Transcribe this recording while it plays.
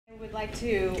Would like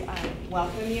to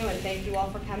welcome you and thank you all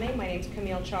for coming. My name is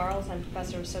Camille Charles. I'm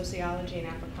professor of Sociology and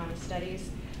Africana Studies.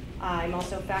 I'm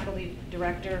also faculty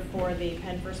director for the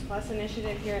Penn First Plus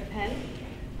initiative here at Penn.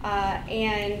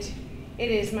 And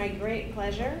it is my great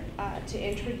pleasure to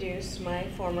introduce my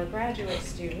former graduate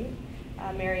student,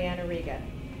 Maryann Erigha.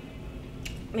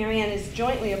 Maryann is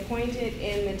jointly appointed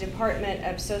in the Department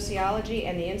of Sociology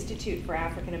and the Institute for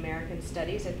African American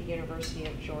Studies at the University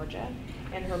of Georgia.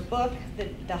 And her book,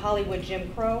 The Hollywood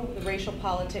Jim Crow, The Racial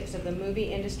Politics of the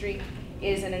Movie Industry,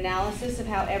 is an analysis of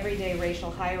how everyday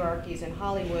racial hierarchies in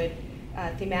Hollywood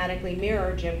thematically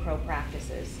mirror Jim Crow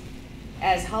practices.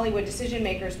 As Hollywood decision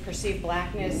makers perceive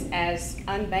blackness as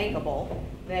unbankable,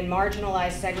 then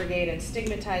marginalize, segregate, and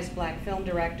stigmatize black film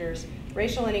directors,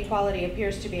 racial inequality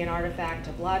appears to be an artifact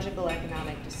of logical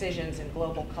economic decisions and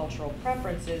global cultural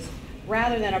preferences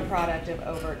rather than a product of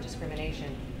overt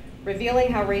discrimination.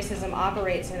 Revealing how racism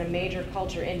operates in a major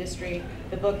culture industry,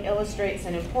 the book illustrates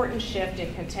an important shift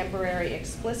in contemporary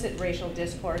explicit racial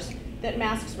discourse that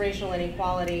masks racial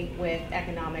inequality with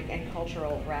economic and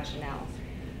cultural rationales.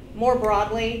 More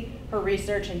broadly, her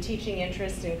research and teaching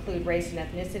interests include race and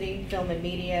ethnicity, film and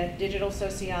media, digital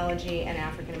sociology, and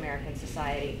African American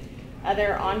society.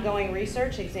 Other ongoing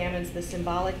research examines the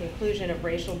symbolic inclusion of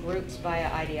racial groups via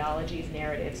ideologies,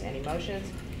 narratives, and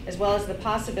emotions, as well as the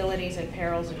possibilities and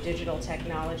perils of digital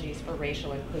technologies for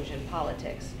racial inclusion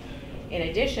politics. In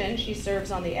addition, she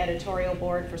serves on the editorial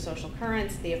board for Social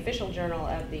Currents, the official journal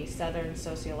of the Southern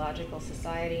Sociological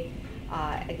Society.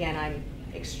 Again, I'm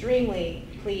extremely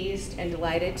pleased and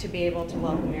delighted to be able to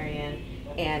welcome Maryann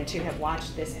and to have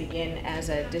watched this begin as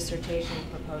a dissertation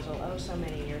proposal so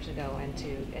many years ago and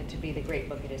to be the great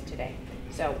book it is today.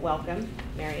 So welcome,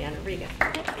 Maryann Erigha.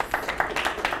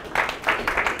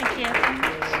 Thank you.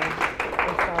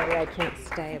 I'm sorry I can't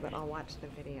stay, but I'll watch the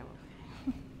video.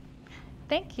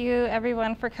 Thank you,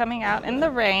 everyone, for coming out in the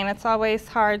rain. It's always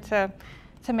hard to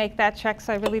make that trek,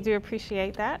 so I really do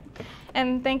appreciate that.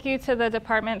 And thank you to the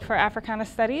Department for Africana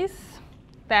Studies,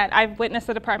 that I've witnessed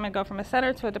the department go from a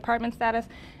center to a department status,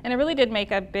 and it really did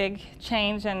make a big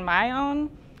change in my own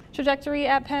trajectory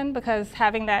at Penn, because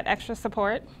having that extra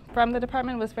support from the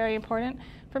department was very important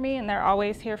for me, and they're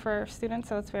always here for students,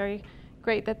 so it's very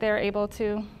great that they're able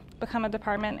to become a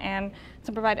department and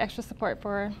to provide extra support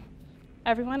for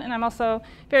everyone. And I'm also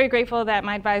very grateful that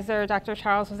my advisor, Dr.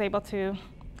 Charles, was able to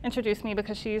introduce me,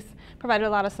 because she's provided a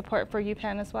lot of support for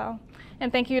UPenn as well.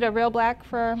 And thank you to Real Black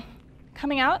for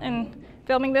coming out and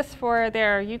filming this for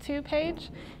their YouTube page,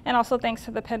 and also thanks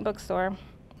to the Penn Bookstore.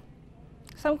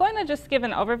 So I'm going to just give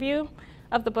an overview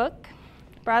of the book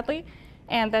broadly,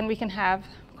 and then we can have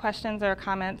questions or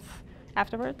comments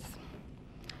afterwards.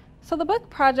 So the book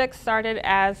project started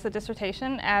as a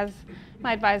dissertation, as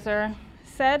my advisor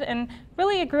said, and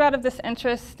really it grew out of this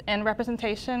interest in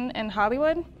representation in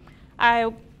Hollywood.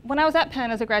 When I was at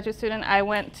Penn as a graduate student, I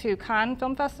went to Cannes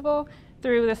Film Festival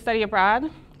through the study abroad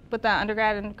with the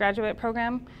undergrad and graduate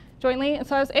program jointly. And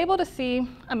so I was able to see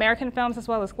American films as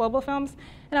well as global films.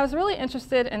 And I was really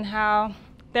interested in how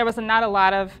there was not a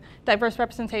lot of diverse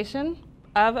representation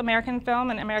of American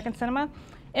film and American cinema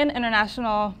in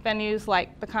international venues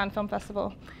like the Cannes Film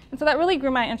Festival. And so that really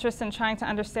grew my interest in trying to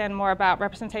understand more about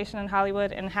representation in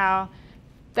Hollywood and how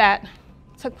that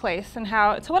took place, and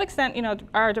how, to what extent,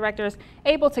 are directors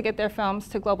able to get their films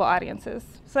to global audiences.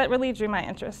 So that really drew my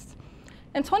interest.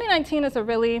 And 2019 is a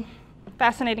really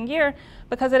fascinating year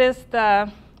because it is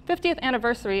the 50th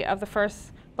anniversary of the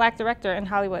first black director in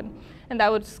Hollywood. And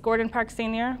that was Gordon Parks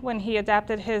Sr. when he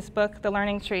adapted his book, The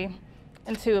Learning Tree,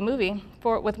 into a movie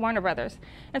with Warner Brothers.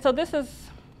 And so this is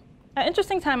an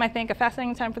interesting time, I think, a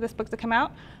fascinating time for this book to come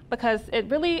out, because it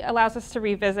really allows us to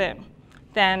revisit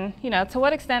then, to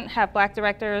what extent have black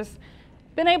directors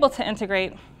been able to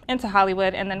integrate into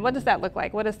Hollywood, and then what does that look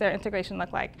like? What does their integration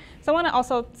look like? So I want to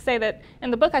also say that in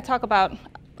the book I talk about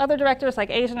other directors like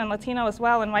Asian and Latino as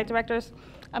well, and white directors.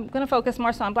 I'm going to focus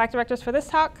more so on black directors for this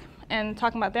talk and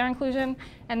talking about their inclusion,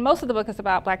 and most of the book is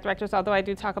about black directors, although I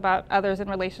do talk about others in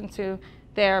relation to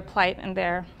their plight and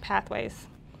their pathways.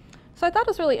 So I thought it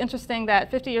was really interesting that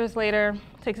 50 years later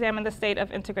to examine the state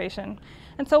of integration.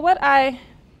 And so what I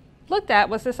looked at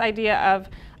was this idea of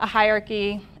a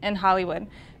hierarchy in Hollywood.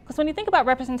 Because when you think about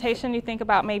representation, you think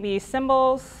about maybe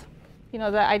symbols, the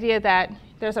idea that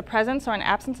there's a presence or an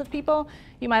absence of people.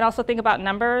 You might also think about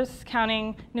numbers,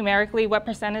 counting numerically what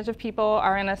percentage of people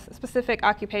are in a specific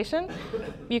occupation.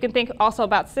 You can think also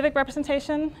about civic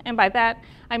representation, and by that,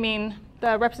 I mean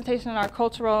the representation in our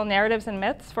cultural narratives and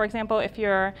myths. For example, if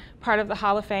you're part of the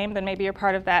Hall of Fame, then maybe you're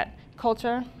part of that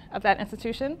culture, of that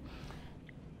institution.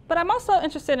 But I'm also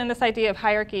interested in this idea of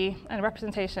hierarchy and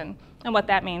representation and what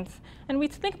that means. And we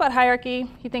think about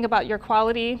hierarchy, you think about your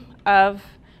quality of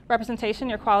representation,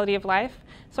 your quality of life.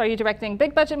 So are you directing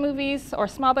big budget movies or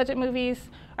small budget movies?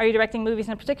 Are you directing movies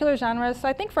in particular genres? So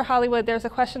I think for Hollywood, there's a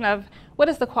question of what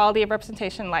is the quality of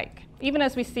representation like? Even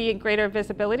as we see greater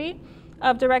visibility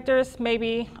of directors,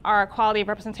 maybe our quality of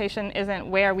representation isn't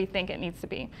where we think it needs to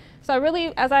be. So I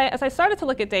really, as I started to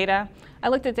look at data, I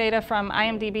looked at data from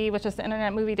IMDb, which is the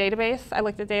Internet Movie Database. I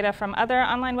looked at data from other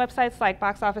online websites like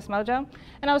Box Office Mojo.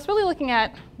 And I was really looking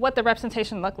at what the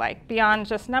representation looked like beyond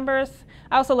just numbers.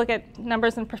 I also look at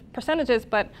numbers and percentages,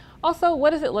 but also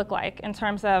what does it look like in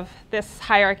terms of this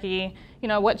hierarchy,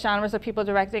 what genres are people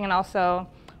directing, and also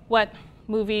what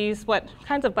movies, what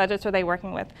kinds of budgets are they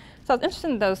working with. So I was interested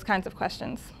in those kinds of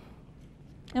questions.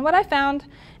 And what I found,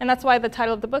 and that's why the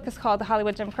title of the book is called The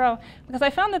Hollywood Jim Crow, because I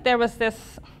found that there was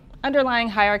this underlying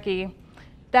hierarchy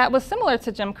that was similar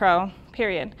to Jim Crow,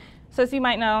 period. So as you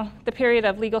might know, the period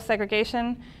of legal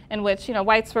segregation in which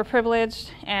whites were privileged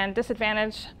and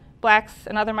disadvantaged blacks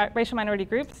and other racial minority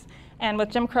groups. And with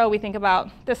Jim Crow, we think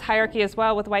about this hierarchy as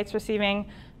well, with whites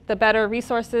receiving the better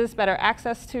resources, better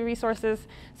access to resources,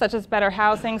 such as better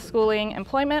housing, schooling,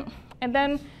 employment. And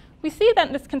then we see that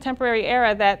in this contemporary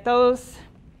era that those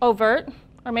overt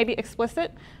or maybe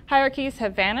explicit hierarchies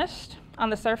have vanished on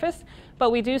the surface,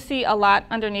 but we do see a lot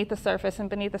underneath the surface and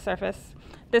beneath the surface,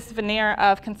 this veneer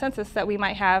of consensus that we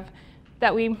might have,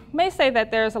 that we may say that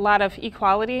there's a lot of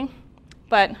equality,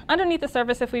 but underneath the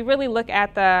surface, if we really look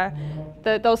at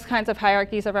those kinds of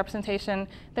hierarchies of representation,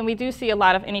 then we do see a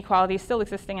lot of inequality still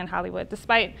existing in Hollywood,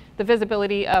 despite the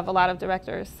visibility of a lot of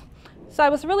directors. So I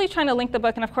was really trying to link the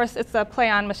book, and of course it's a play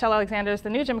on Michelle Alexander's The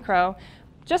New Jim Crow,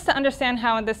 just to understand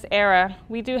how in this era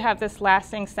we do have this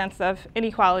lasting sense of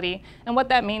inequality and what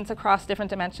that means across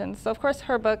different dimensions. So of course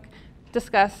her book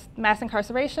discussed mass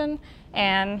incarceration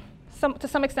and to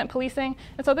some extent policing,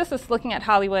 and so this is looking at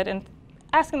Hollywood and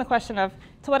asking the question of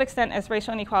to what extent is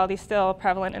racial inequality still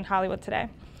prevalent in Hollywood today.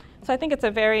 So I think it's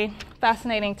a very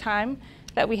fascinating time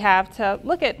that we have to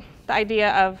look at the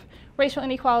idea of racial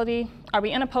inequality. Are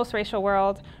we in a post-racial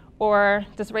world, or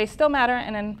does race still matter,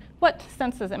 and in what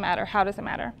sense does it matter? How does it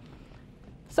matter?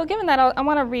 So given that, I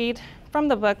want to read from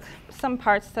the book some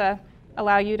parts to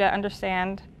allow you to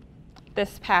understand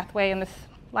this pathway and this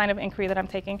line of inquiry that I'm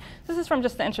taking. This is from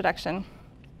just the introduction,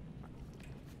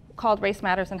 called Race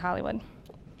Matters in Hollywood.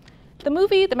 The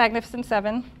movie The Magnificent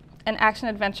Seven, an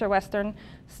action-adventure Western,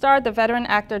 starred the veteran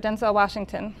actor Denzel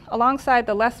Washington alongside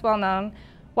the less well-known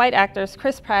white actors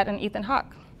Chris Pratt and Ethan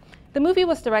Hawke. The movie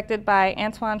was directed by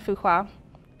Antoine Fuqua,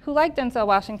 who, like Denzel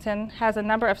Washington, has a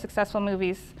number of successful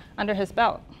movies under his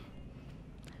belt.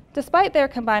 Despite their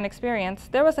combined experience,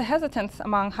 there was a hesitance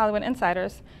among Hollywood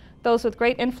insiders, those with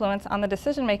great influence on the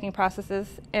decision-making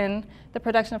processes in the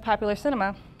production of popular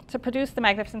cinema, to produce The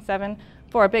Magnificent Seven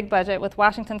for a big budget with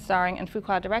Washington starring and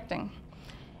Fuqua directing.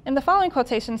 In the following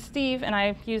quotation, Steve, and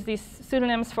I use these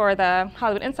pseudonyms for the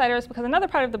Hollywood insiders because another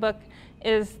part of the book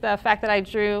is the fact that I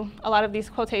drew a lot of these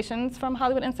quotations from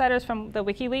Hollywood insiders from the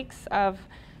WikiLeaks of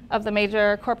the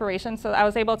major corporations. So I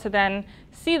was able to then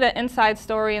see the inside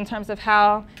story in terms of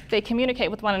how they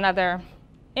communicate with one another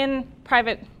in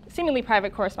private, seemingly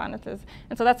private correspondences.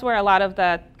 And so that's where a lot of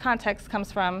the context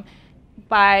comes from,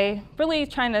 by really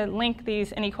trying to link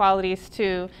these inequalities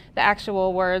to the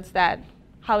actual words that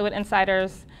Hollywood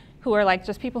insiders, who are like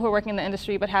just people who are working in the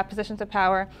industry but have positions of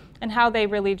power, and how they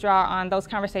really draw on those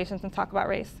conversations and talk about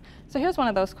race. So here's one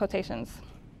of those quotations.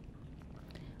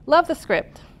 Love the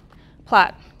script.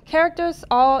 Plot. Characters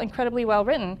all incredibly well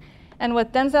written, and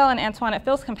with Denzel and Antoine it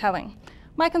feels compelling.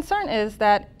 My concern is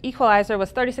that Equalizer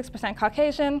was 36%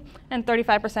 Caucasian and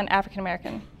 35% African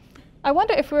American. I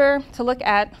wonder if we were to look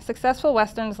at successful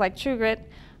Westerns like True Grit,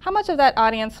 how much of that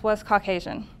audience was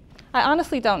Caucasian? I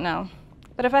honestly don't know,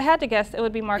 but if I had to guess, it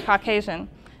would be more Caucasian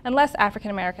and less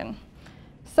African American.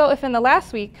 So if in the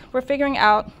last week we're figuring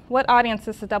out what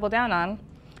audiences to double down on,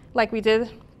 like we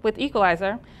did with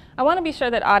Equalizer, I want to be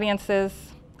sure that audiences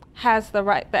has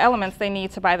the elements they need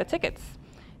to buy the tickets.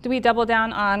 Do we double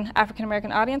down on African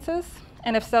American audiences?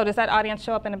 And if so, does that audience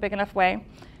show up in a big enough way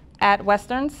at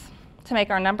Westerns to make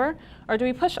our number? Or do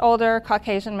we push older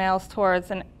Caucasian males towards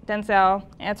an Denzel,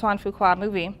 Antoine Fuqua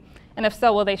movie? And if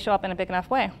so, will they show up in a big enough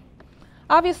way?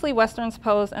 Obviously, Westerns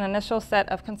pose an initial set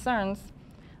of concerns,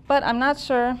 but I'm not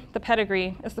sure the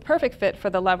pedigree is the perfect fit for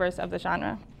the lovers of the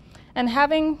genre. And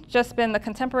having just been the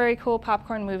contemporary cool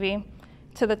popcorn movie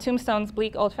to the Tombstone's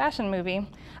bleak old-fashioned movie,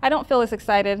 I don't feel as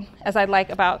excited as I'd like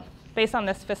based on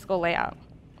this fiscal layout.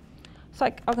 So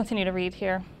I'll continue to read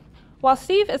here. While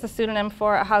Steve is a pseudonym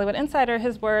for a Hollywood insider,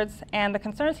 his words and the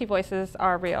concerns he voices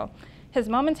are real. His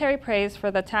momentary praise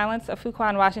for the talents of Fuqua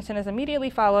and Washington is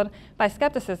immediately followed by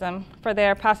skepticism for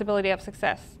their possibility of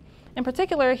success. In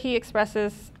particular, he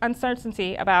expresses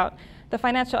uncertainty about the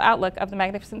financial outlook of the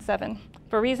Magnificent Seven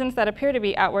for reasons that appear to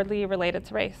be outwardly related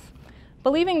to race.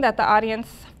 Believing that the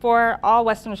audience for all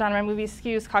Western genre movies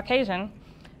skews Caucasian,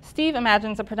 Steve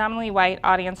imagines a predominantly white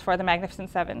audience for the Magnificent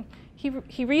Seven.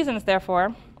 He reasons,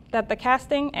 therefore, that the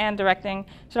casting and directing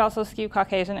should also skew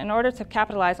Caucasian in order to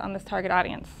capitalize on this target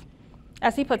audience.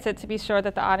 As he puts it, to be sure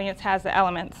that the audience has the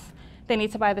elements, they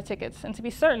need to buy the tickets, and to be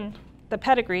certain the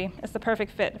pedigree is the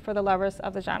perfect fit for the lovers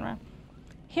of the genre.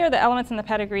 Here, the elements in the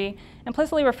pedigree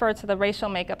implicitly refer to the racial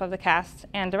makeup of the cast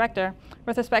and director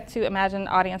with respect to imagined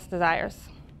audience desires.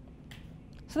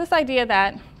 So this idea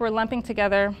that we're lumping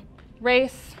together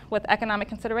race with economic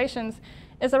considerations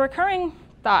is a recurring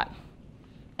thought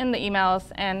in the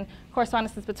emails and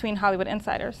correspondences between Hollywood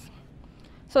insiders.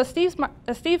 So as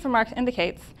Steve's remarks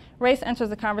indicates, race enters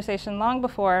the conversation long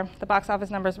before the box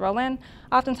office numbers roll in,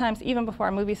 oftentimes even before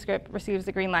a movie script receives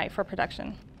the green light for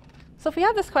production. So if we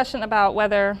have this question about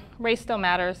whether race still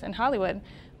matters in Hollywood,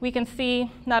 we can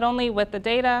see not only with the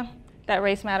data that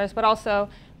race matters, but also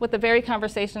with the very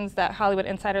conversations that Hollywood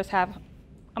insiders have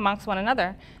amongst one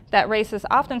another, that race is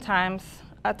oftentimes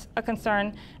a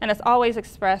concern, and it's always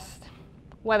expressed,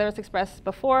 whether it's expressed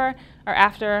before or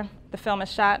after the film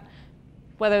is shot,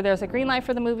 whether there's a green light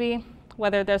for the movie,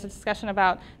 whether there's a discussion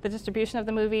about the distribution of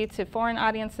the movie to foreign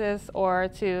audiences or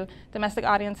to domestic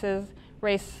audiences,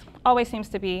 race always seems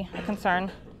to be a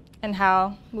concern in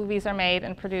how movies are made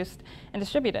and produced and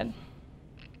distributed.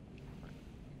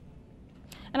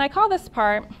 And I call this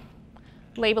part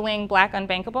labeling Black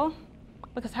unbankable,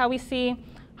 because how we see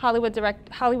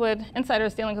Hollywood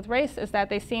insiders dealing with race is that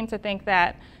they seem to think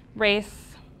that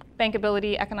race,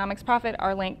 bankability, economics, profit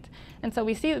are linked. And so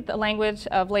we see the language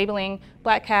of labeling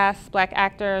Black casts, Black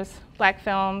actors, Black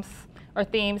films, or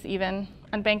themes even,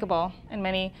 unbankable in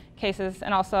many cases,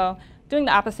 and also doing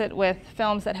the opposite with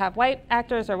films that have white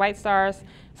actors or white stars,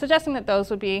 suggesting that those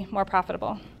would be more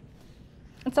profitable.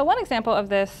 And so one example of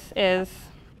this is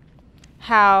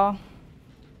how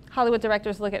Hollywood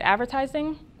directors look at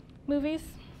advertising movies.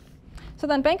 So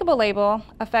the unbankable label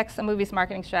affects a movie's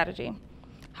marketing strategy.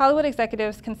 Hollywood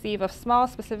executives conceive of small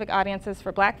specific audiences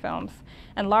for Black films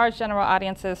and large general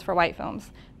audiences for white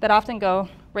films that often go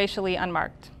racially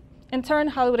unmarked. In turn,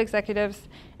 Hollywood executives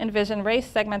envision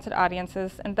race-segmented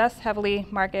audiences and thus heavily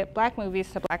market Black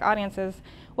movies to Black audiences.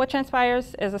 What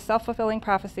transpires is a self-fulfilling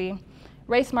prophecy.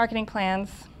 Race marketing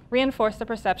plans reinforce the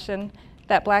perception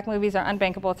that Black movies are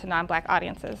unbankable to non-Black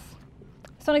audiences.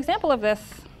 So an example of this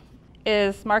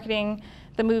is marketing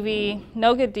the movie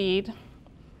No Good Deed,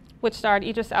 which starred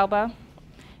Idris Elba,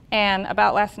 and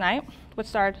About Last Night, which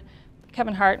starred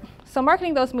Kevin Hart. So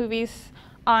marketing those movies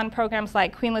on programs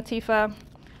like Queen Latifah,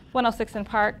 106 in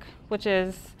Park, which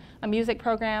is a music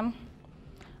program,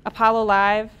 Apollo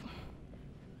Live,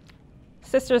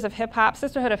 Sisterhood of Hip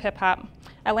Hop,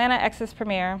 Atlanta X's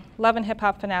premiere, Love and Hip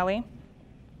Hop finale,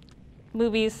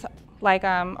 movies like,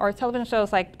 or television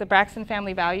shows like The Braxton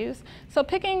Family Values. So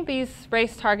picking these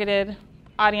race-targeted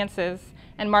audiences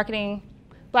and marketing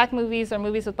Black movies or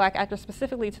movies with Black actors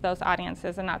specifically to those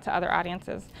audiences and not to other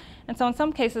audiences. And so in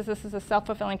some cases, this is a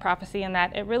self-fulfilling prophecy in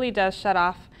that it really does shut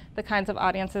off the kinds of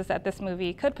audiences that this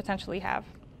movie could potentially have.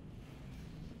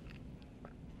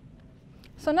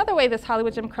 So another way this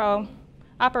Hollywood Jim Crow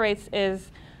operates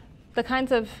is the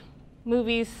kinds of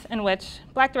movies in which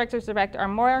Black directors direct are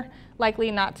more likely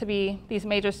not to be these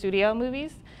major studio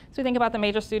movies. So we think about the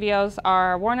major studios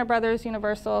are Warner Brothers,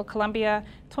 Universal, Columbia,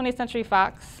 20th Century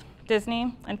Fox,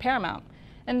 Disney, and Paramount.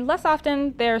 And less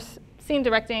often they're seen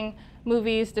directing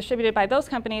movies distributed by those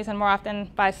companies and more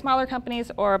often by smaller companies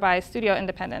or by studio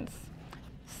independents.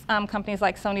 Companies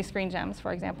like Sony Screen Gems,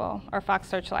 for example, or Fox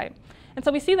Searchlight. And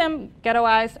so we see them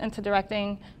ghettoized into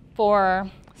directing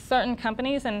for certain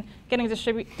companies and getting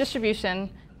distribution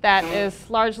that is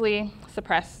largely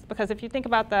suppressed. Because if you think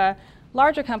about the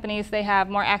larger companies, they have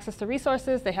more access to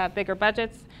resources, they have bigger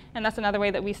budgets, and that's another way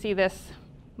that we see this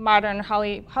modern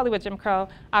Hollywood Jim Crow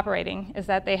operating, is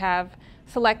that they have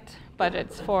select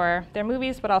budgets for their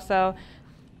movies, but also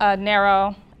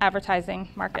narrow advertising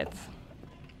markets.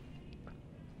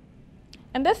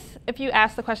 And this, if you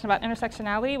ask the question about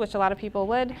intersectionality, which a lot of people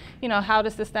would, how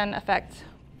does this then affect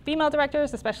female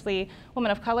directors, especially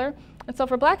women of color? And so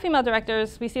for Black female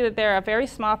directors, we see that there are a very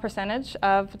small percentage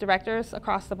of directors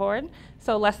across the board.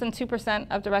 So less than 2%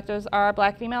 of directors are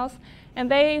Black females. And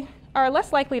they are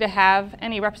less likely to have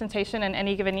any representation in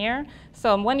any given year.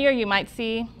 So in one year, you might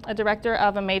see a director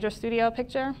of a major studio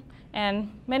picture,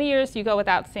 And many years you go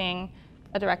without seeing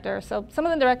a director. So some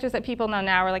of the directors that people know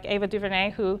now are like Ava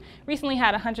DuVernay, who recently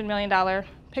had a $100 million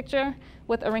picture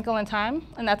with A Wrinkle in Time,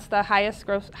 and that's the highest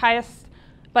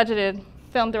budgeted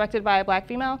film directed by a black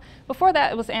female. Before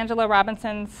that, it was Angela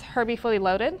Robinson's Herbie Fully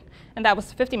Loaded, and that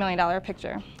was a $50 million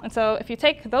picture. And so if you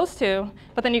take those two,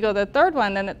 but then you go to the third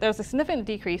one, then there's a significant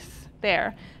decrease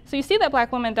there. So you see that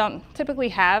black women don't typically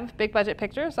have big budget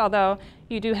pictures, although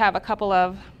you do have a couple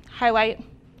of highlight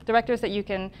directors that you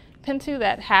can pin to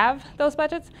that have those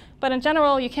budgets. But in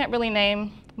general, you can't really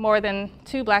name more than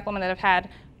 2 black women that have had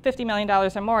 $50 million or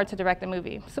more to direct a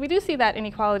movie. So we do see that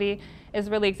inequality is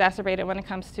really exacerbated when it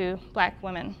comes to black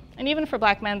women. And even for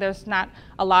black men, there's not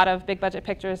a lot of big budget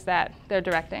pictures that they're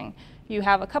directing. You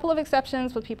have a couple of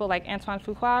exceptions with people like Antoine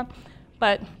Fuqua,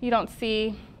 but you don't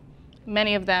see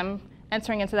many of them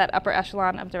entering into that upper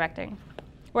echelon of directing.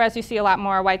 Whereas you see a lot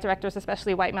more white directors,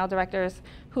 especially white male directors,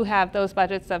 who have those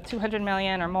budgets of $200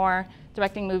 million or more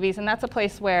directing movies. And that's a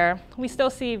place where we still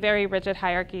see very rigid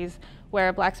hierarchies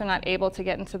where blacks are not able to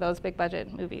get into those big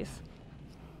budget movies.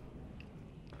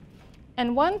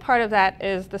 And one part of that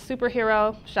is the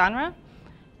superhero genre.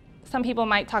 Some people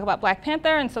might talk about Black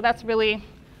Panther, and so that's really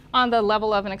on the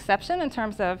level of an exception in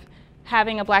terms of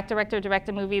having a black director direct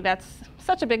a movie that's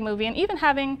such a big movie, and even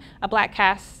having a black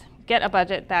cast get a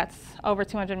budget that's over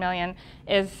 $200 million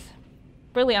is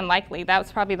really unlikely.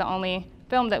 That's probably the only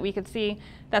film that we could see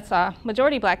that's a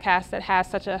majority black cast that has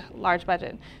such a large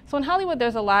budget. So in Hollywood,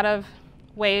 there's a lot of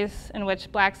ways in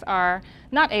which blacks are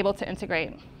not able to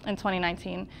integrate in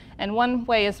 2019. And one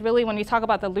way is really when we talk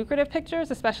about the lucrative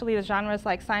pictures, especially the genres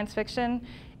like science fiction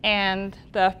and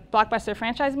the blockbuster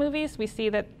franchise movies, we see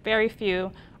that very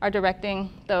few are directing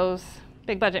those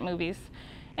big budget movies.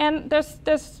 And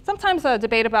there's sometimes a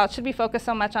debate about should we focus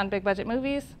so much on big budget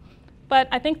movies, but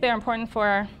I think they're important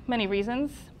for many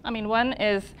reasons. I mean, one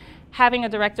is having a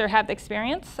director have the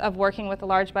experience of working with a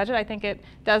large budget. I think it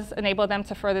does enable them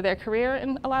to further their career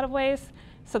in a lot of ways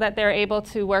so that they're able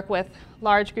to work with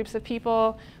large groups of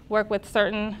people, work with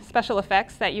certain special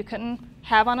effects that you couldn't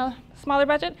have on a smaller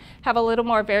budget, have a little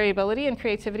more variability and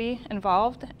creativity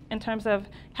involved in terms of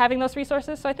having those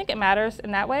resources. So I think it matters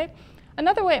in that way.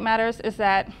 Another way it matters is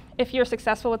that if you're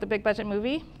successful with a big budget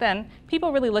movie, then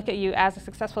people really look at you as a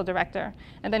successful director,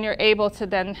 and then you're able to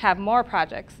then have more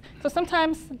projects. So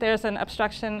sometimes there's an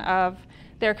obstruction of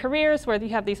their careers where you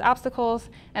have these obstacles,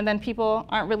 and then people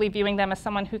aren't really viewing them as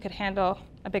someone who could handle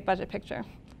a big budget picture.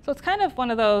 So it's kind of one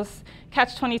of those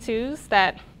catch-22s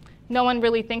that no one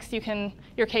really thinks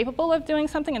you're capable of doing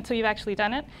something until you've actually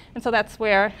done it. And so that's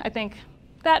where I think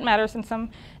that matters in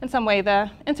some way, the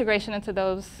integration into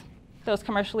those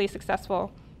commercially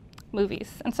successful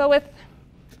movies. And so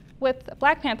with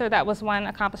Black Panther, that was one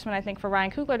accomplishment, I think, for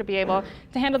Ryan Coogler to be able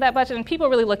to handle that budget. And people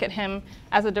really look at him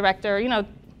as a director, you know,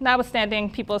 notwithstanding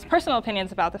people's personal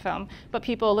opinions about the film, but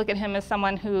people look at him as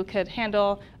someone who could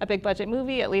handle a big budget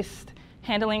movie, at least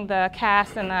handling the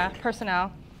cast and the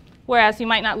personnel. Whereas you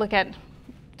might not look at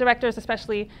directors,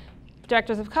 especially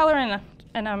directors of color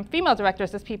and female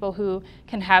directors, as people who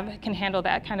can handle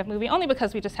that kind of movie, only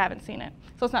because we just haven't seen it.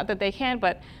 So it's not that they can,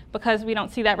 but because we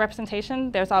don't see that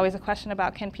representation, there's always a question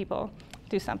about can people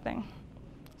do something.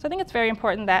 So I think it's very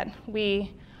important that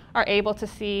we are able to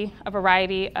see a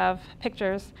variety of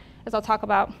pictures, as I'll talk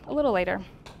about a little later.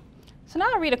 So now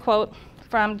I'll read a quote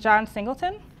from John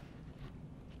Singleton,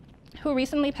 who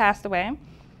recently passed away.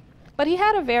 But he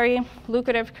had a very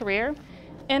lucrative career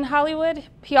in Hollywood.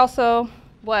 He also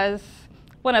was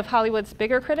one of Hollywood's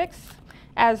bigger critics.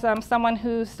 As someone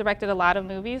who's directed a lot of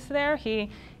movies there, he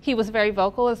was very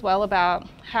vocal as well about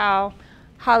how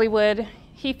Hollywood,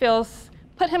 he feels,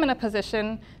 put him in a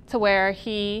position to where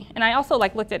and I also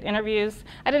looked at interviews.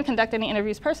 I didn't conduct any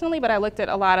interviews personally, but I looked at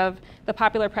a lot of the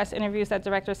popular press interviews that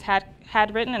directors had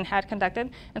written and had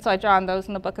conducted, and so I draw on those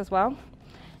in the book as well.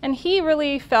 And he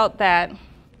really felt that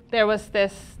there was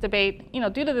this debate, you know,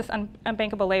 due to this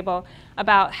unbankable label,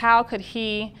 about how could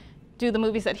he do the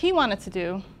movies that he wanted to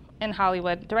do in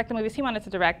Hollywood, direct the movies he wanted to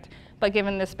direct, but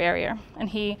given this barrier. And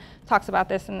he talks about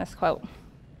this in this quote.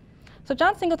 So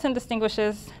John Singleton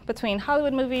distinguishes between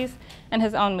Hollywood movies and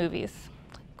his own movies.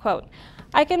 Quote,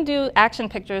 "I can do action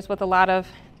pictures with a lot of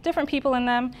different people in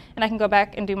them, and I can go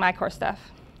back and do my core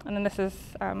stuff." And then this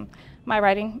is my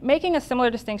writing. Making a similar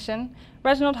distinction,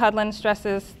 Reginald Hudlin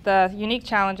stresses the unique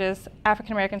challenges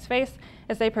African Americans face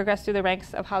as they progress through the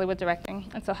ranks of Hollywood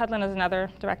directing. And so Hudlin is another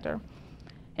director.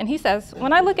 And he says,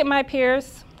 "When I look at my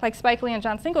peers, like Spike Lee and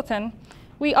John Singleton,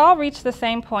 we all reached the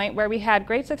same point where we had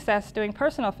great success doing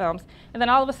personal films, and then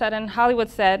all of a sudden Hollywood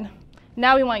said,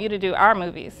 now we want you to do our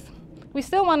movies. We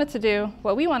still wanted to do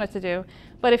what we wanted to do,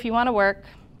 but if you want to work,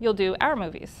 you'll do our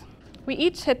movies. We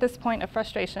each hit this point of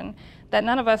frustration that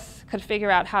none of us could figure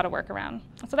out how to work around.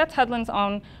 So that's Hudlin's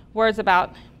own words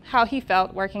about how he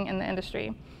felt working in the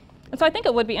industry. And so I think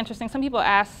it would be interesting. Some people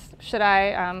asked, should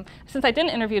I, since I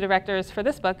didn't interview directors for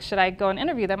this book, should I go and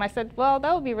interview them? I said, well,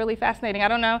 that would be really fascinating. I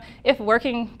don't know if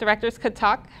working directors could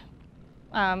talk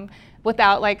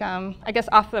without, like, I guess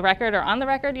off the record or on the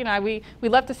record. You know, we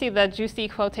love to see the juicy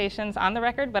quotations on the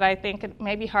record, but I think it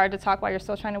may be hard to talk while you're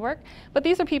still trying to work. But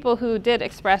these are people who did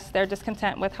express their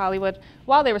discontent with Hollywood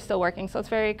while they were still working, so it's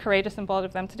very courageous and bold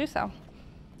of them to do so.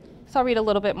 So I'll read a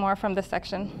little bit more from this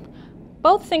section.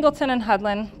 Both Singleton and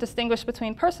Hudlin distinguish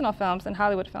between personal films and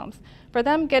Hollywood films. For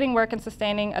them, getting work and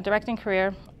sustaining a directing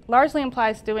career largely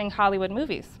implies doing Hollywood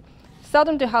movies.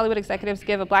 Seldom do Hollywood executives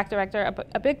give a black director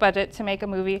a big budget to make a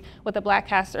movie with a black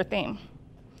cast or theme.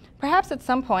 Perhaps at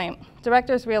some point,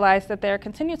 directors realize that their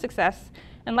continued success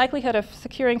and likelihood of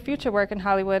securing future work in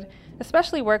Hollywood,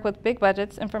 especially work with big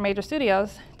budgets and for major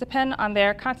studios, depend on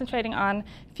their concentrating on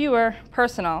fewer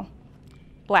personal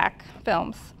black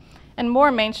films and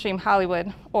more mainstream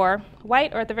Hollywood, or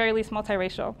white, or at the very least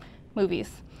multiracial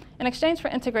movies. In exchange for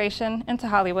integration into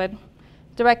Hollywood,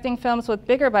 directing films with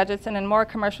bigger budgets and in more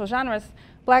commercial genres,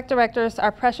 black directors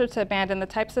are pressured to abandon the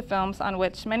types of films on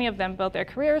which many of them built their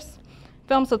careers,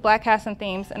 films with black casts and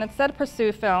themes, and instead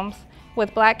pursue films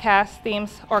with black casts,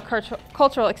 themes, or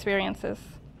cultural experiences.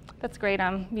 That's great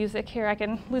music here. I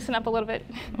can loosen up a little bit.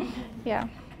 Yeah.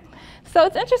 So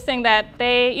it's interesting that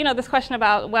they, you know, this question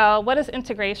about, well, what is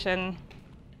integration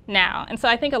now? And so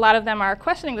I think a lot of them are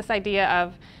questioning this idea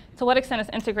of, to what extent is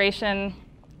integration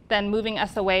then moving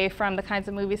us away from the kinds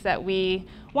of movies that we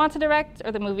want to direct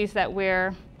or the movies that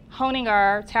we're honing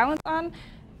our talents on?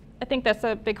 I think that's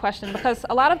a big question, because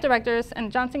a lot of directors,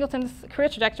 and John Singleton's career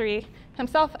trajectory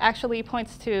himself actually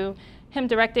points to him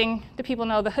directing, do people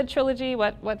know the Hood trilogy,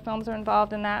 what films are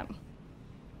involved in that?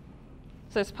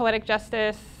 So there's Poetic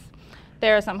Justice,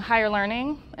 there's Higher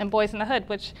Learning, and Boys in the Hood,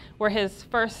 which were his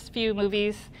first few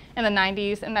movies in the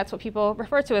 90s, and that's what people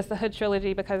refer to as the Hood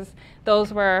trilogy, because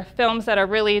those were films that are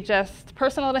really just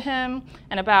personal to him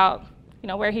and about, you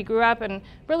know, where he grew up and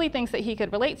really things that he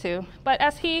could relate to. But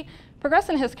as he progressed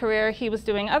in his career, he was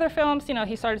doing other films. You know,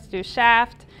 he started to do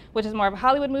Shaft, which is more of a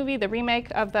Hollywood movie, the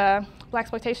remake of the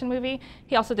blaxploitation movie.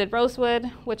 He also did Rosewood,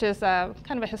 which is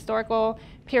kind of a historical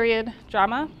period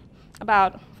drama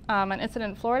about an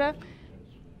incident in Florida.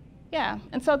 Yeah,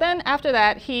 and so then after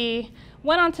that, he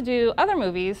went on to do other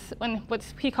movies, what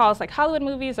he calls like Hollywood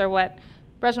movies, or what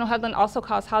Reginald Hudlin also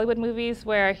calls Hollywood movies,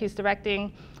 where he's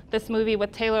directing this movie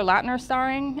with Taylor Lautner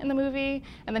starring in the movie,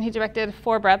 and then he directed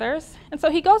Four Brothers. And so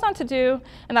he goes on to do,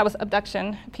 and that was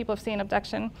Abduction. People have seen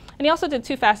Abduction. And he also did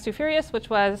Too Fast, Too Furious, which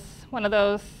was one of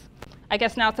those, I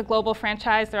guess now it's a global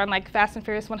franchise. They're on like Fast and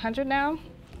Furious 100 now.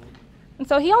 And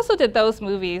so he also did those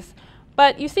movies.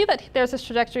 But you see that there's this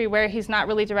trajectory where he's not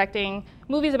really directing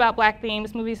movies about black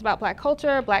themes, movies about black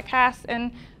culture, black casts,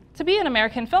 and to be an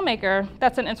American filmmaker,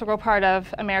 that's an integral part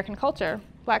of American culture,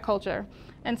 black culture.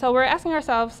 And so we're asking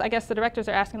ourselves, I guess the directors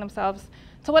are asking themselves,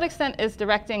 to what extent is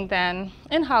directing then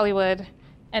in Hollywood,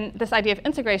 and this idea of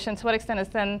integration, to what extent is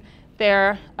then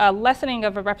there a lessening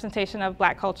of a representation of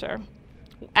black culture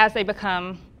as they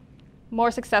become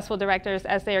more successful directors,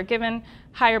 as they are given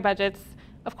higher budgets?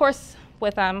 Of course,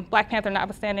 with Black Panther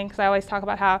notwithstanding, because I always talk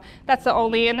about how that's the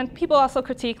only, and then people also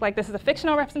critique like this is a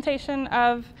fictional representation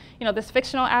of, you know, this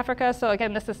fictional Africa. So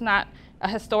again, this is not a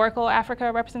historical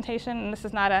Africa representation, and this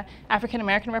is not an African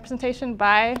American representation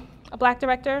by a black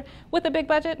director with a big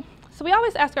budget. So we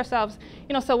always ask ourselves,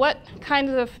 you know, so what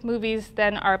kinds of movies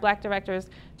then are black directors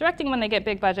directing when they get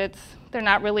big budgets? They're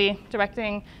not really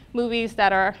directing movies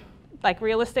that are like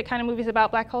realistic kind of movies about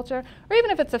black culture, or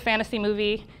even if it's a fantasy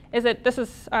movie, this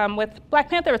is with Black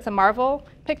Panther, it's a Marvel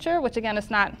picture, which again is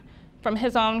not from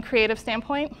his own creative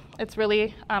standpoint. It's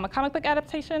really a comic book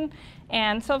adaptation.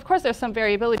 And so of course there's some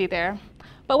variability there.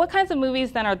 But what kinds of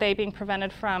movies then are they being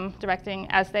prevented from directing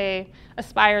as they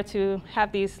aspire to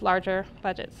have these larger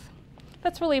budgets?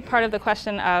 That's really part of the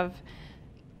question of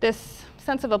this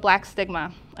sense of a black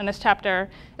stigma. And this chapter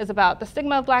is about the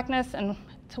stigma of blackness and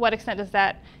to what extent does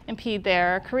that impede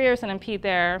their careers and impede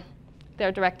their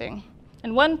directing.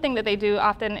 And one thing that they do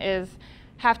often is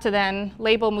have to then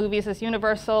label movies as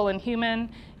universal and human.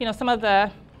 You know, some of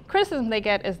the criticism they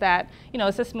get is that, you know,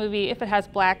 is this movie, if it has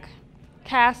black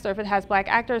cast or if it has black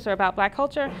actors or about black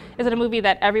culture, is it a movie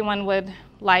that everyone would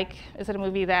like? Is it a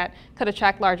movie that could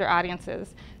attract larger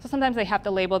audiences? So sometimes they have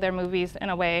to label their movies in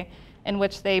a way in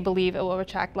which they believe it will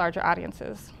attract larger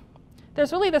audiences.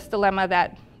 There's really this dilemma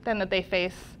that they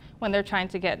face when they're trying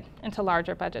to get into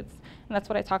larger budgets. And that's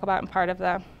what I talk about in part of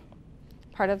the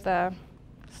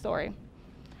story.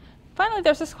 Finally,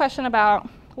 there's this question about,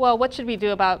 well, what should we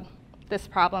do about this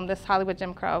problem, this Hollywood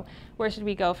Jim Crow? Where should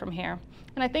we go from here?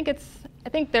 And I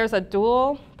think there's a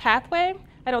dual pathway.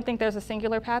 I don't think there's a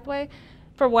singular pathway.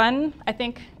 For one, I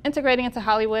think integrating into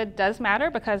Hollywood does matter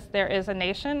because there is a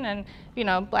nation, and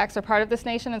blacks are part of this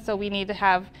nation, and so we need to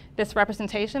have this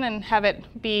representation and have it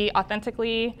be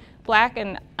authentically black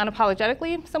and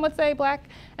unapologetically, some would say, black,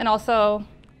 and also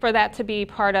for that to be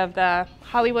part of the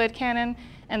Hollywood canon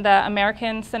and the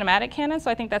American cinematic canon. So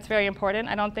I think that's very important.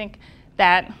 I don't think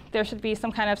that there should be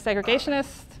some kind of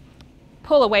segregationist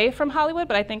pull away from Hollywood,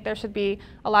 but I think there should be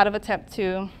a lot of attempt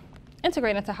to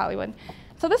integrate into Hollywood.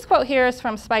 So this quote here is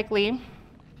from Spike Lee,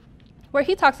 where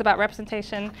he talks about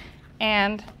representation,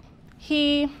 and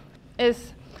he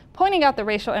is pointing out the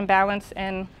racial imbalance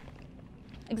in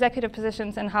executive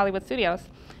positions in Hollywood studios.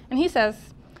 And he says,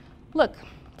 look,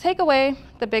 take away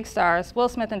the big stars, Will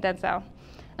Smith and Denzel,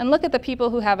 and look at the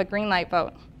people who have a green light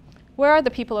vote. Where are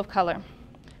the people of color?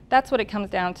 That's what it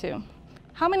comes down to.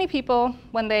 How many people,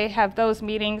 when they have those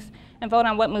meetings and vote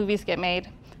on what movies get made,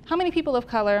 how many people of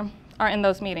color are in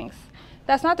those meetings?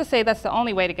 That's not to say that's the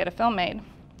only way to get a film made,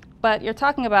 but you're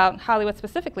talking about Hollywood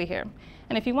specifically here.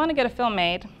 And if you want to get a film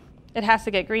made, it has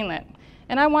to get greenlit.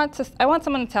 And I want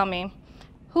someone to tell me,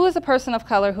 who is a person of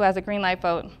color who has a green light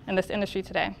vote in this industry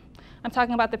today? I'm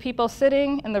talking about the people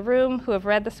sitting in the room who have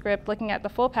read the script, looking at the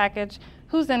full package,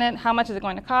 who's in it, how much is it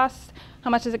going to cost, how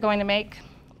much is it going to make,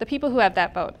 the people who have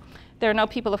that vote. There are no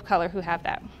people of color who have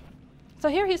that. So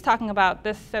here he's talking about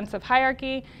this sense of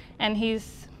hierarchy, and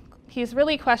he's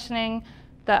really questioning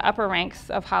the upper ranks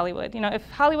of Hollywood. If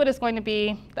Hollywood is going to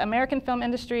be the American film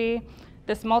industry,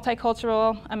 this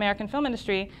multicultural American film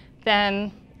industry,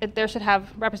 then there should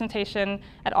have representation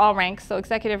at all ranks, so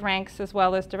executive ranks as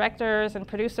well as directors and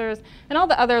producers and all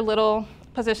the other little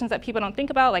positions that people don't think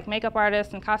about, like makeup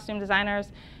artists and costume designers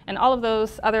and all of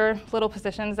those other little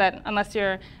positions that unless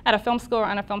you're at a film school or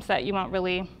on a film set, you won't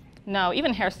really know.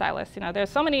 Even hairstylists, there's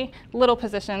so many little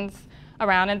positions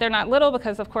around, and they're not little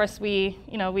because of course we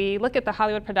look at the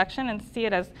Hollywood production and see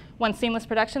it as one seamless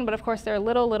production, but of course there are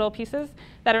little pieces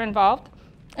that are involved.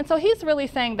 And so he's really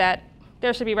saying that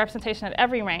there should be representation at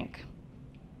every rank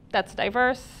that's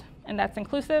diverse and that's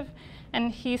inclusive.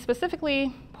 And he's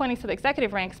specifically pointing to the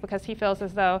executive ranks because he feels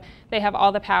as though they have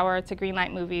all the power to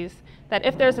greenlight movies, that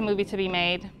if there's a movie to be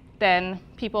made, then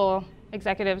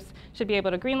executives should be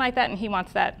able to greenlight that, and he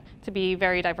wants that to be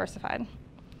very diversified.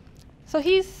 So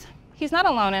he's not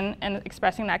alone in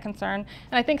expressing that concern.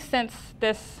 And I think since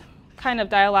this kind of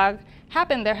dialogue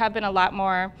happened, there have been a lot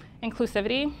more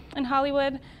inclusivity in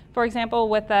Hollywood. For example,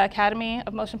 with the Academy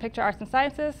of Motion Picture Arts and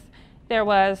Sciences, there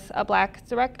was a black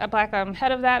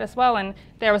head of that as well, and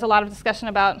there was a lot of discussion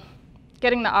about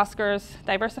getting the Oscars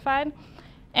diversified.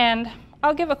 And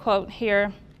I'll give a quote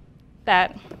here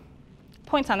that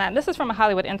points on that. And this is from a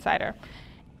Hollywood Insider.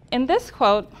 In this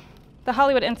quote, the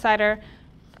Hollywood Insider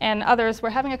and others were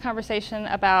having a conversation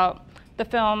about the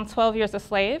film 12 Years a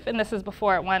Slave, and this is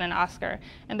before it won an Oscar.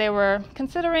 And they were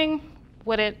considering,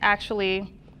 would it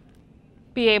actually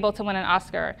be able to win an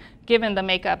Oscar, given the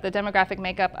demographic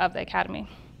makeup of the Academy.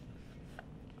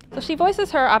 So she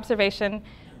voices her observation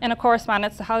in a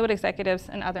correspondence to Hollywood executives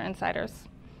and other insiders.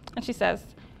 And she says,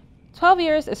 12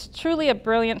 Years is truly a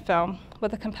brilliant film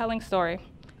with a compelling story.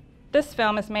 This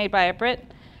film is made by a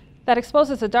Brit that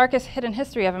exposes the darkest hidden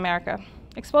history of America,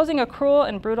 exposing a cruel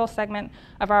and brutal segment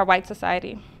of our white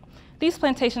society. These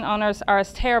plantation owners are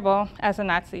as terrible as the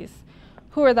Nazis,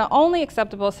 who are the only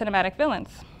acceptable cinematic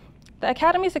villains. The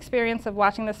Academy's experience of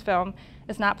watching this film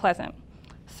is not pleasant.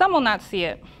 Some will not see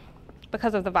it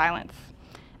because of the violence.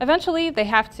 Eventually, they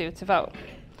have to vote.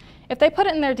 If they put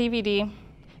it in their DVD,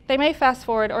 they may fast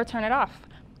forward or turn it off.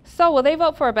 So will they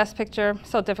vote for a Best Picture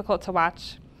so difficult to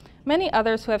watch? Many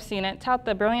others who have seen it tout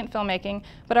the brilliant filmmaking,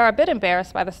 but are a bit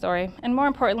embarrassed by the story, and more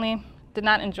importantly, did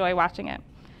not enjoy watching it.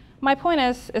 My point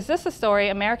is this a story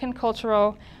American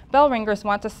cultural bell ringers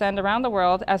want to send around the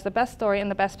world as the best story in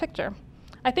the Best Picture?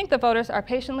 I think the voters are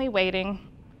patiently waiting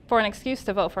for an excuse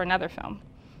to vote for another film.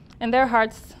 In their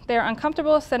hearts, they are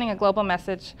uncomfortable sending a global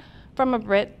message from a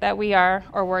Brit that we are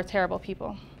or were terrible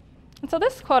people. And so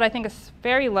this quote, I think, is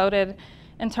very loaded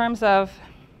in terms of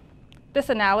this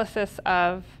analysis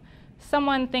of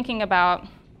someone thinking about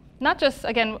not just,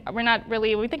 again, when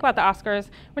we think about the Oscars,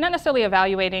 we're not necessarily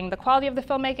evaluating the quality of the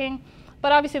filmmaking,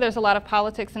 but obviously there's a lot of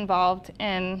politics involved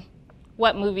in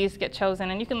what movies get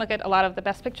chosen. And you can look at a lot of the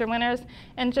Best Picture winners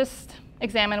and just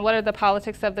examine what are the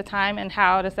politics of the time and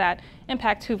how does that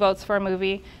impact who votes for a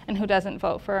movie and who doesn't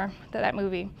vote for that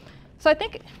movie. So I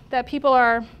think that people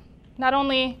are not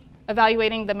only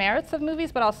evaluating the merits of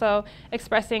movies, but also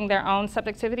expressing their own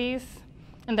subjectivities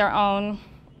and their own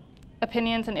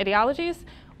opinions and ideologies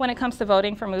when it comes to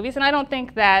voting for movies. And I don't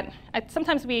think that,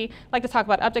 sometimes we like to talk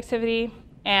about objectivity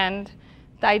and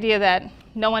the idea that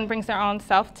no one brings their own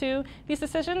self to these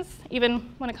decisions,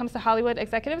 even when it comes to Hollywood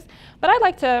executives. But I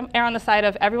like to err on the side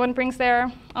of everyone brings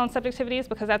their own subjectivities,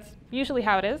 because that's usually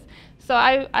how it is. So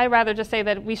I rather just say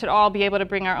that we should all be able to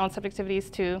bring our own subjectivities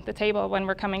to the table when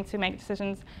we're coming to make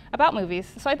decisions about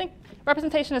movies. So I think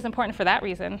representation is important for that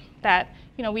reason, that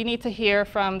we need to hear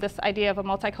from this idea of a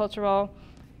multicultural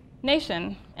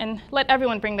nation and let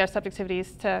everyone bring their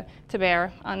subjectivities to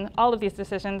bear on all of these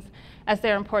decisions, as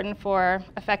they're important for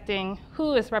affecting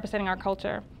who is representing our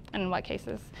culture and in what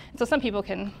cases. And so some people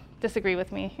can disagree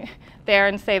with me there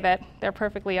and say that they're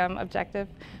perfectly objective,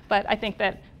 but I think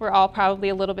that we're all probably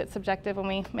a little bit subjective when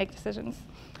we make decisions.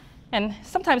 And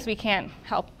sometimes we can't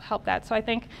help that. So I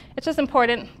think it's just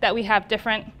important that we have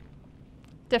different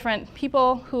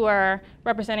people who are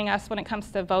representing us when it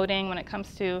comes to voting, when it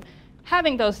comes to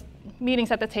having those meetings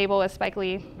at the table, as Spike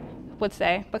Lee would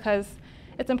say, because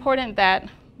it's important that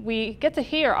we get to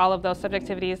hear all of those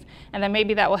subjectivities, and then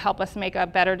maybe that will help us make a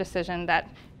better decision that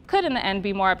could in the end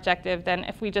be more objective than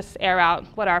if we just air out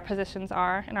what our positions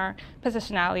are and our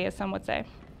positionality, as some would say,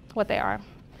 what they are.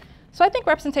 So I think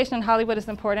representation in Hollywood is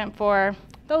important for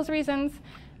those reasons,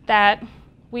 that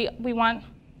we want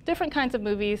different kinds of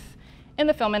movies in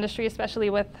the film industry,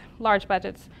 especially with large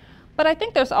budgets. But I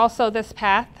think there's also this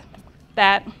path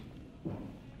that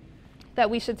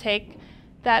we should take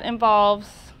that involves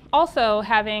also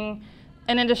having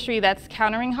an industry that's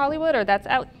countering Hollywood, or that's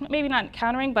maybe not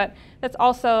countering, but that's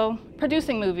also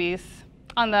producing movies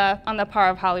on the par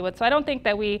of Hollywood. So I don't think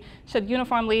that we should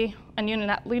uniformly and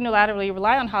unilaterally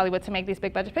rely on Hollywood to make these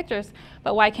big budget pictures,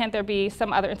 but why can't there be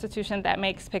some other institution that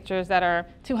makes pictures that are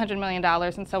 $200 million,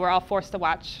 and so we're all forced to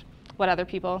watch what other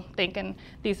people think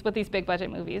with these big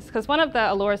budget movies? Because one of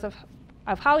the allures of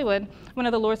Hollywood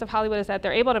is that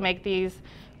they're able to make these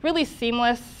really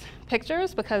seamless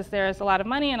pictures because there's a lot of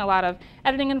money and a lot of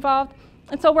editing involved.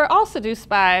 And so we're all seduced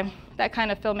by that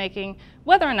kind of filmmaking,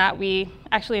 whether or not we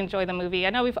actually enjoy the movie. I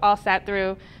know we've all sat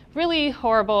through really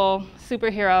horrible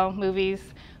superhero movies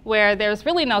where there's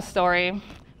really no story,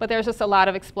 but there's just a lot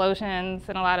of explosions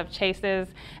and a lot of chases.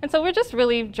 And so we're just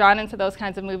really drawn into those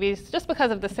kinds of movies just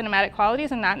because of the cinematic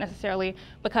qualities and not necessarily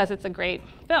because it's a great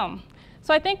film.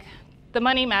 So I think the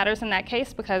money matters in that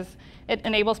case because it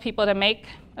enables people to make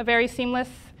a very seamless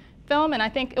film, and I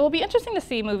think it will be interesting to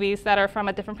see movies that are from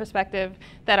a different perspective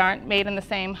that aren't made in the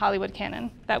same Hollywood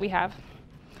canon that we have.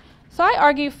 So I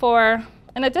argue for,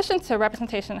 in addition to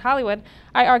representation in Hollywood,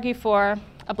 I argue for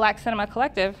a Black cinema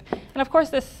collective. And of course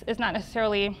this is not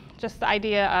necessarily just the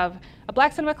idea of a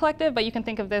Black cinema collective, but you can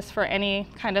think of this for any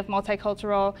kind of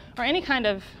multicultural or any kind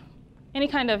of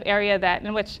area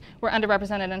in which we're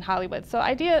underrepresented in Hollywood. So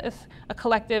idea is a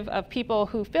collective of people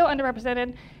who feel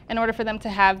underrepresented in order for them to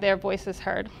have their voices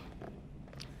heard.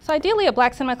 So ideally, a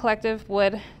Black cinema collective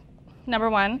would,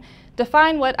 number one,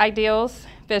 define what ideals,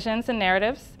 visions, and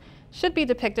narratives should be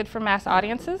depicted for mass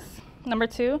audiences. Number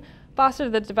two, foster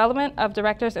the development of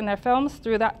directors in their films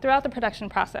throughout the production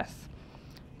process.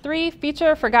 Three,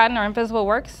 feature forgotten or invisible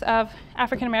works of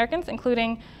African Americans,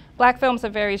 including Black films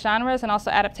of various genres and also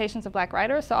adaptations of Black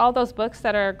writers. So all those books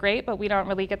that are great, but we don't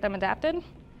really get them adapted.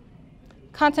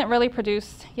 Content really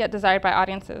produced, yet desired by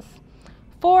audiences.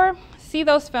 Four, see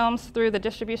those films through the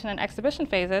distribution and exhibition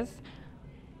phases,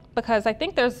 because I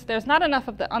think there's not enough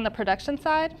on the production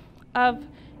side of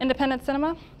independent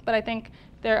cinema, but I think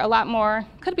there a lot more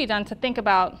could be done to think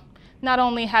about not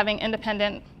only having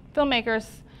independent filmmakers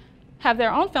have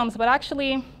their own films, but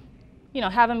actually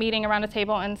have a meeting around a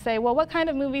table and say, well, what kind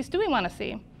of movies do we want to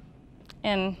see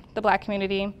in the Black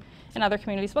community and other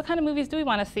communities? What kind of movies do we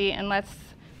want to see? And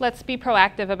let's be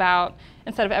proactive about,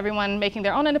 instead of everyone making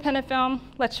their own independent film,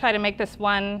 let's try to make this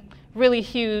one really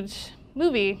huge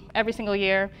movie every single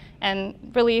year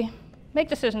and really make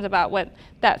decisions about what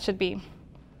that should be.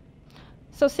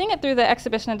 So seeing it through the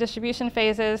exhibition and distribution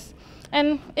phases,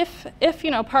 and if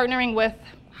partnering with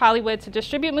Hollywood to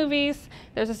distribute movies,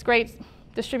 there's this great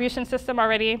distribution system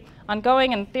already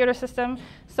ongoing and theater system,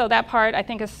 so that part I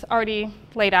think is already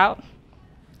laid out.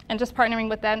 And just partnering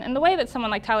with them in the way that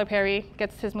someone like Tyler Perry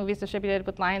gets his movies distributed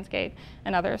with Lionsgate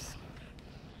and others.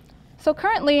 So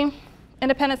currently,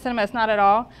 independent cinema is not at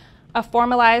all a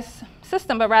formalized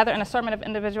system, but rather an assortment of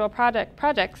individual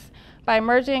projects by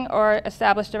emerging or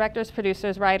established directors,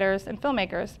 producers, writers, and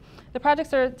filmmakers. The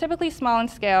projects are typically small in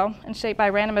scale and shaped by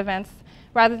random events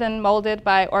rather than molded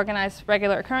by organized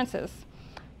regular occurrences.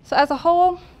 So as a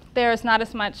whole, there is not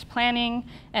as much planning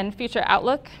and future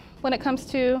outlook when it comes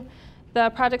to the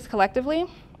projects collectively.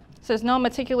 So there's no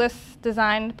meticulous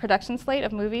designed production slate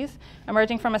of movies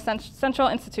emerging from a central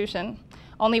institution,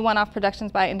 only one-off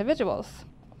productions by individuals.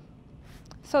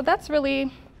 So that's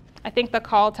really, I think, the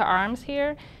call to arms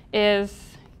here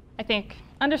is, I think,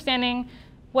 understanding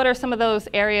what are some of those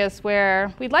areas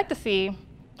where we'd like to see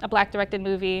a Black-directed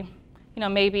movie. You know,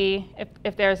 maybe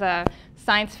if there's a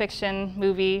science fiction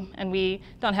movie and we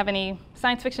don't have any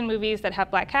science fiction movies that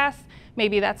have Black casts,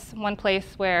 maybe that's one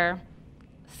place where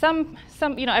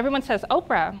you know, everyone says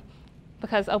Oprah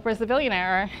because Oprah's the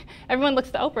billionaire, or everyone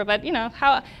looks to Oprah, but you know,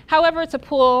 however to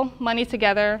pool money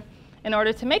together in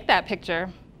order to make that picture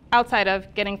outside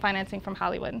of getting financing from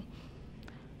Hollywood.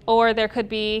 Or there could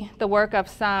be the work of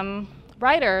some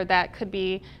writer that could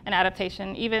be an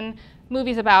adaptation, even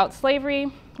movies about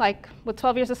slavery, like with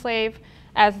 12 Years a Slave,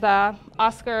 as the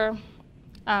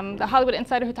Hollywood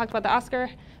Insider who talked about the Oscar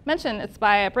mentioned, it's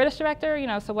by a British director, you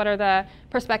know, so what are the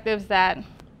perspectives that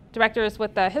directors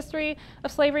with the history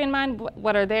of slavery in mind,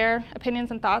 what are their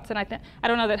opinions and thoughts? And I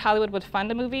don't know that Hollywood would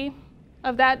fund a movie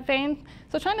of that vein.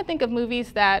 So trying to think of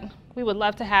movies that we would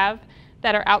love to have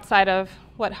that are outside of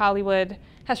what Hollywood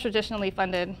has traditionally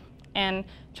funded, and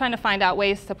trying to find out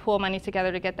ways to pool money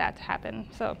together to get that to happen.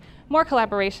 So more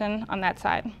collaboration on that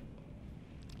side.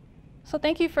 So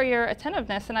thank you for your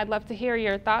attentiveness, and I'd love to hear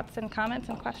your thoughts and comments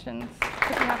and questions if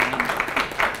you have any.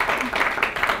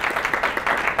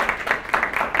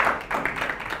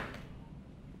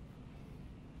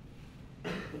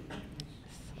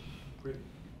 Great,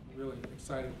 really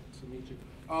excited to meet you.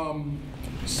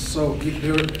 So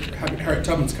Harriet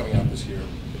Tubman's coming out this year.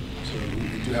 So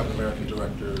we do have an American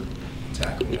director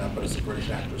tackling that, but it's a British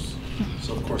actress.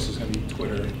 So of course there's going to be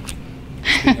Twitter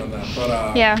speaking on that.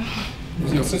 But yeah.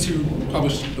 You know, since you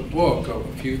published the book, a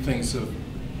few things have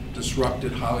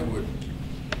disrupted Hollywood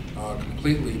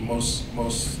completely. Most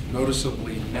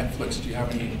noticeably Netflix. Do you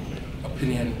have any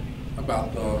opinion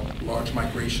about the large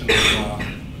migration of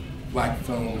Black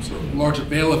films, or large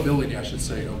availability, I should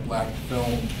say, of Black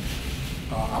film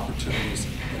opportunities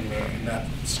in that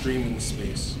streaming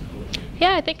space?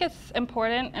 Yeah, I think it's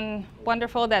important and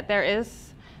wonderful that there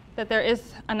is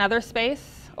another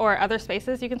space, or other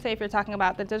spaces, you can say, if you're talking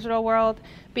about the digital world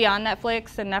beyond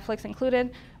Netflix, and Netflix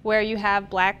included, where you have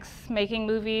Blacks making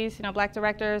movies, you know, Black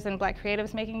directors and Black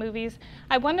creatives making movies.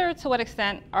 I wonder to what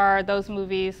extent are those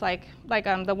movies, like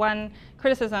the one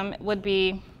criticism would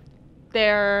be,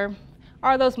 are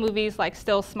those movies like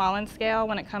still small in scale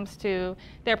when it comes to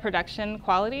their production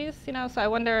qualities, you know? So I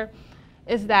wonder,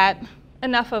 is that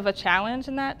enough of a challenge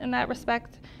in that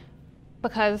respect?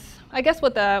 Because I guess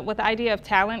with the idea of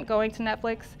talent going to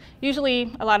Netflix,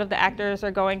 usually a lot of the actors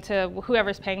are going to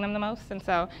whoever's paying them the most, and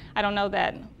so I don't know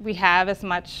that we have as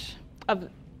much of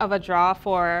a draw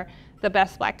for the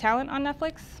best Black talent on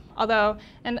Netflix. Although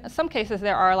in some cases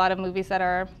there are a lot of movies that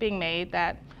are being made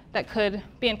that could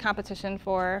be in competition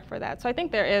for that. So I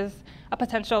think there is a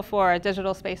potential for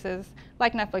digital spaces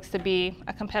like Netflix to be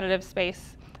a competitive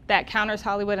space that counters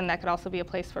Hollywood, and that could also be a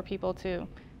place for people to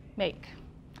make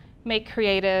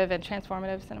creative and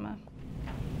transformative cinema.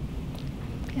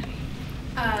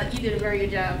 Yeah. You did a very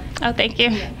good job. Oh, thank you.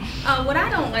 Yeah. What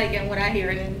I don't like, and what I hear,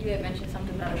 and you had mentioned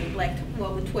something about it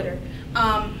with Twitter.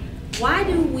 Why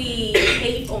do we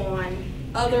hate on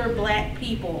other Black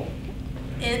people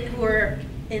who are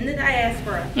in the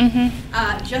diaspora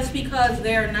just because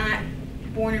they're not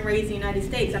born and raised in the United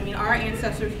States? I mean, our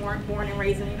ancestors weren't born and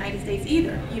raised in the United States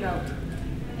either, you know,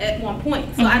 at one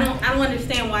point. So I don't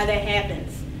understand why that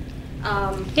happens.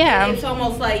 Yeah. It's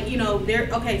almost like, you know,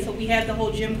 okay, so we have the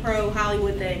whole Jim Crow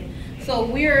Hollywood thing. So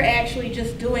we're actually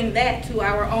just doing that to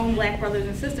our own Black brothers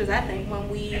and sisters, I think, when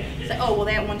we say, oh, well,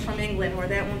 that one's from England, or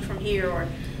that one's from here, or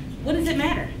what does it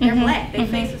matter? They're Black. They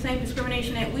face the same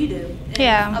discrimination that we do in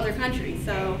other countries.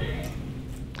 So.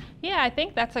 Yeah, I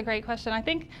think that's a great question. I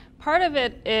think part of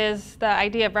it is the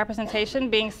idea of representation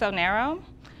being so narrow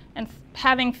and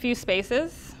having few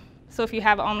spaces. So if you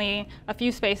have only a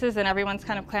few spaces, then everyone's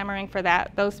kind of clamoring for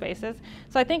those spaces.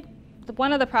 So I think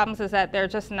one of the problems is that there are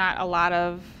just not a lot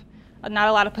of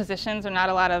positions or not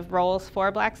a lot of roles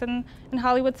for Blacks in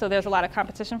Hollywood, so there's a lot of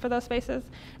competition for those spaces.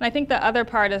 And I think the other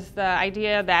part is the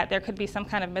idea that there could be some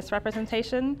kind of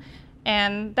misrepresentation,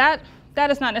 and that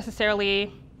is not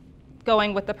necessarily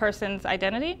going with the person's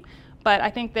identity, but I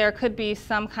think there could be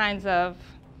some kind of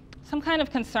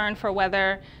concern for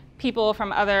whether people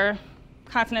from other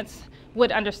continents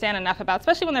would understand enough about,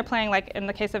 especially when they're playing, like in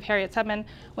the case of Harriet Tubman,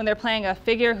 when they're playing a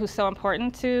figure who's so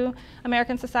important to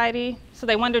American society. So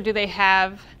they wonder, do they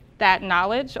have that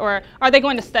knowledge, or are they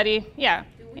going to study? Yeah.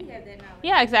 Do we have that knowledge?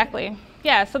 Yeah, exactly.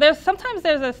 Yeah, so there's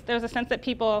a sense that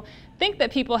people think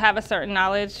that people have a certain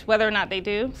knowledge, whether or not they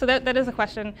do. So that is a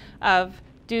question of,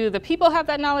 do the people have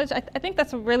that knowledge? I think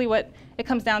that's really what it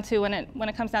comes down to when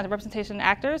it comes down to representation in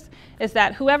actors, is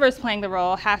that whoever is playing the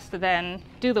role has to then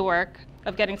do the work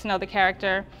of getting to know the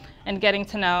character and getting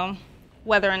to know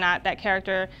whether or not that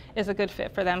character is a good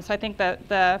fit for them. So I think that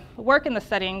the work in the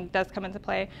studying does come into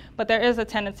play, but there is a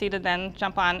tendency to then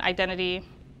jump on identity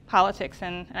politics,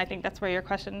 and I think that's where your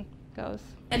question goes.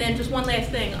 And then just one last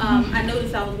thing. I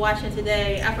noticed I was watching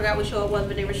today, I forgot what show it was,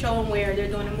 but they were showing where they're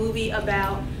doing a movie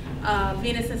about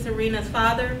Venus and Serena's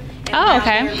father. And how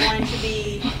they're going to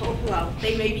be, well,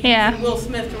 they may be using Will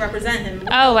Smith to represent him.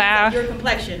 Oh, wow. Your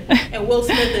complexion. And Will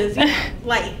Smith is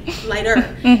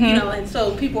lighter. You know, and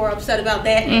so people are upset about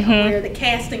that now, where the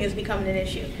casting is becoming an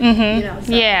issue. You know,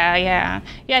 so. Yeah,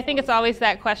 I think it's always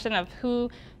that question of who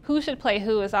should play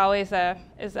who is always a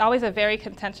very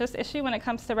contentious issue when it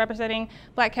comes to representing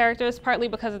Black characters, partly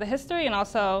because of the history and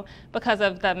also because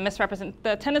of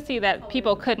the tendency that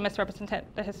people could misrepresent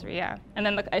the history, and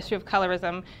then the issue of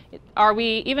colorism.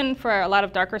 Even for a lot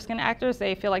of darker skinned actors,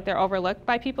 they feel like they're overlooked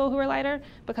by people who are lighter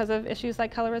because of issues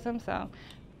like colorism. So,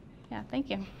 yeah, thank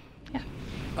you. Yeah.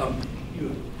 You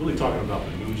were really talking about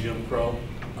the new Jim Crow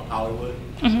of Hollywood.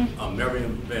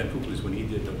 Maryann Erigha, when he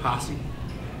did The Posse,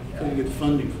 couldn't get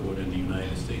funding for it in the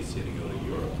United States, he had to go to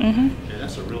Europe. And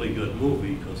that's a really good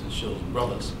movie because it shows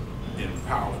brothers in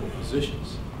powerful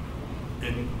positions.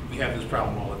 And we have this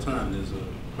problem all the time. There's a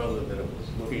brother that was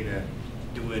looking at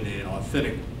doing an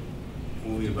authentic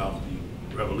movie about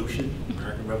the revolution,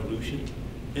 American Revolution.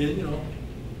 And you know,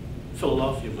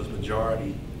 Philadelphia was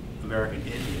majority American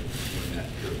Indian during that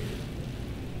period.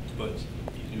 But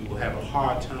you will have a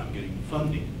hard time getting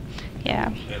funding for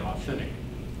an authentic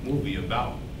movie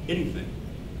about anything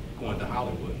going to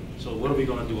Hollywood. So what are we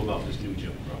going to do about this new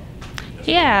Jim Crow?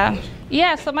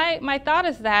 So my thought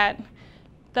is that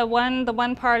the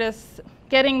one part is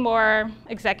getting more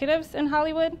executives in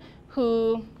Hollywood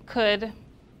who could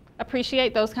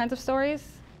appreciate those kinds of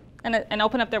stories and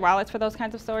open up their wallets for those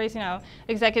kinds of stories. You know,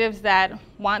 executives that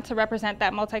want to represent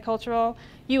that multicultural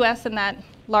U.S. in that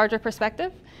larger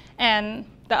perspective. And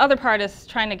the other part is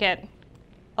trying to get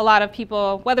a lot of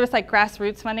people, whether it's like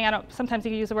grassroots funding, sometimes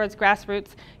you can use the words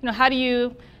grassroots. You know, how do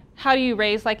you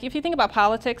raise, like if you think about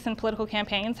politics and political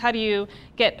campaigns, how do you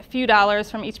get a few dollars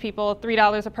from each people,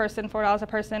 $3 a person, $4 a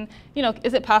person? You know,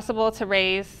 is it possible to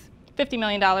raise $50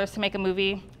 million to make a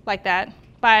movie like that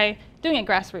by doing it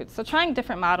grassroots? So trying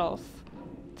different models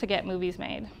to get movies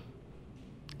made,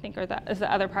 I think is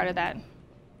the other part of that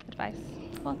advice.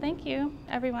 Well, thank you,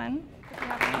 everyone.